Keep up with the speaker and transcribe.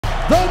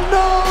the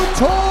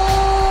notorious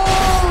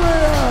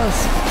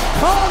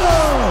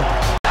Connor.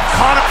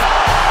 Connor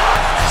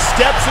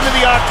steps into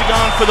the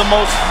octagon for the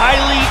most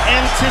highly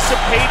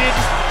anticipated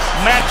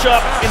matchup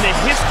in the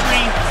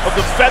history of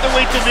the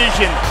featherweight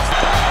division.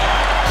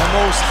 The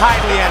most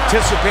highly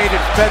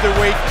anticipated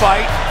featherweight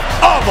fight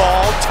of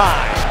all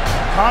time.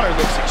 Connor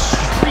looks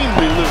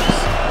extremely loose.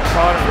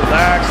 Connor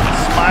relaxed and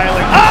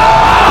smiling.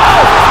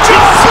 Oh!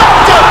 Just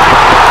slipped him!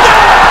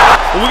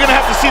 Well, we're going to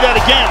have to see that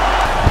again.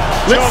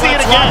 Let's see it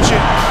again.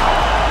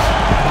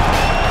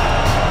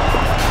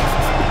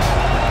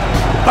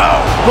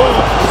 Boom! Boom!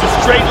 It's a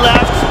straight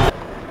left.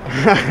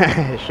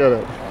 Shut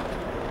up.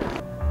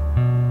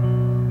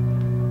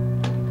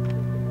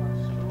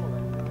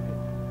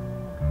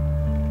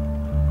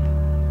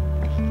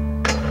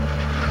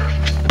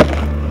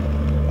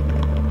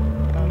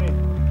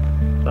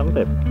 Thump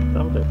it.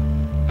 Thump it.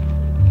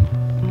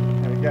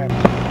 There we go.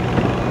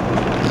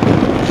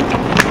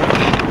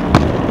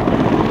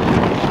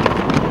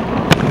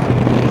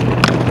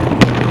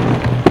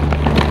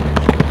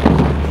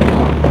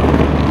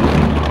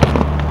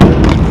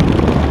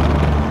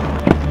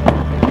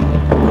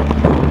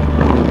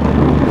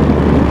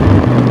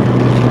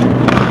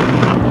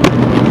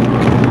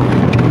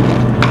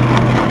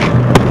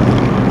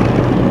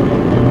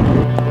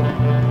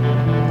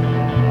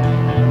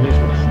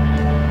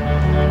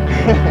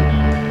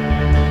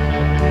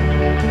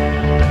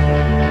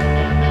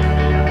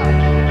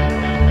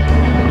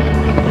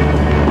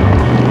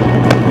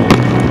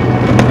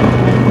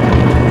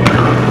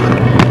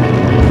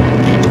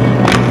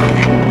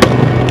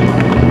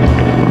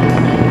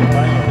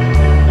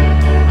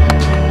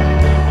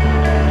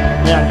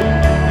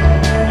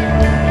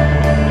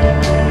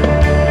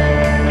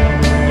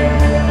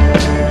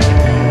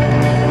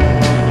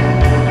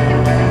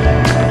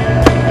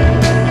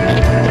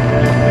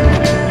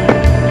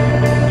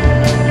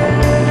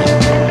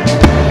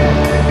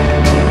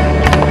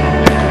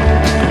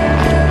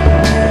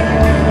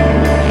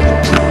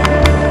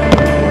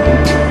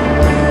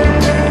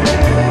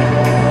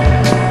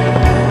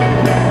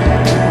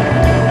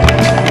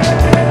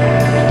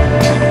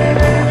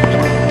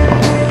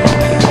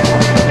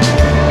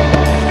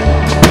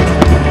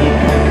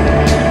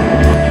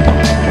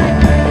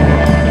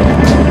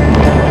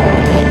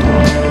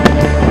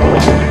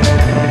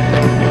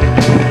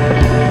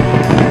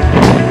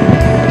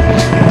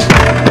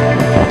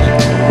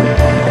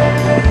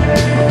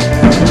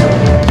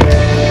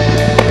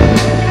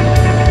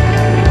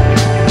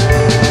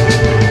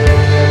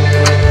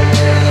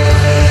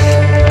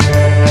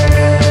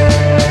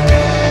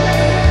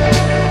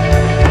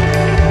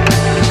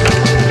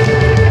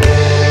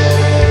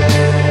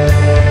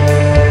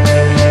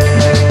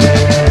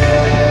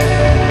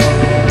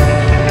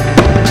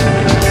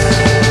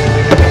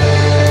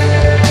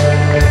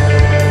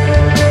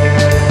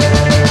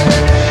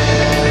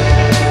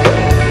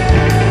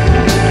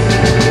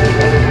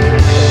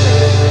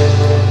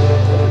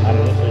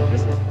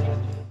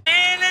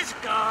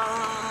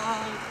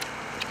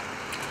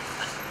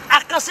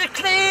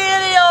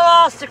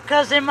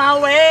 Cause in my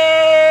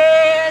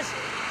ways,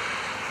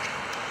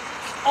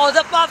 all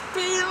the bad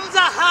feelings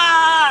I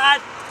had,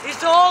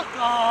 it's all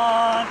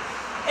gone.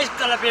 It's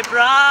gonna be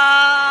bright.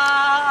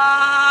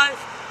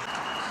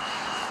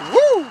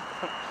 Woo!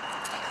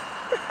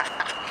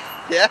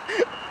 Yeah.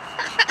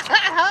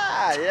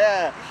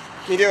 Yeah.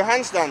 Can you do a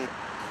handstand?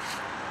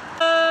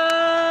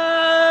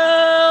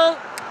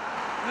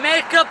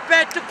 Make a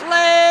better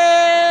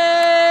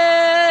place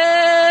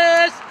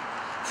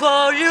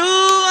for you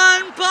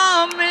and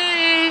for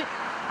me.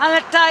 And the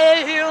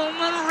entire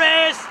human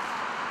race,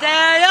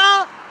 there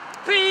are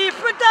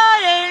people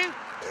dying.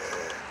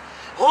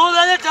 Who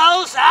let the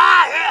dogs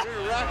are here?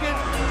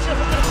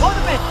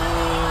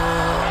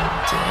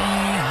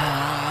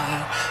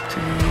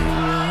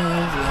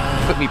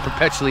 Put me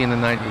perpetually in the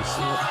 90s.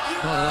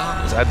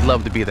 I'd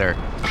love to be there.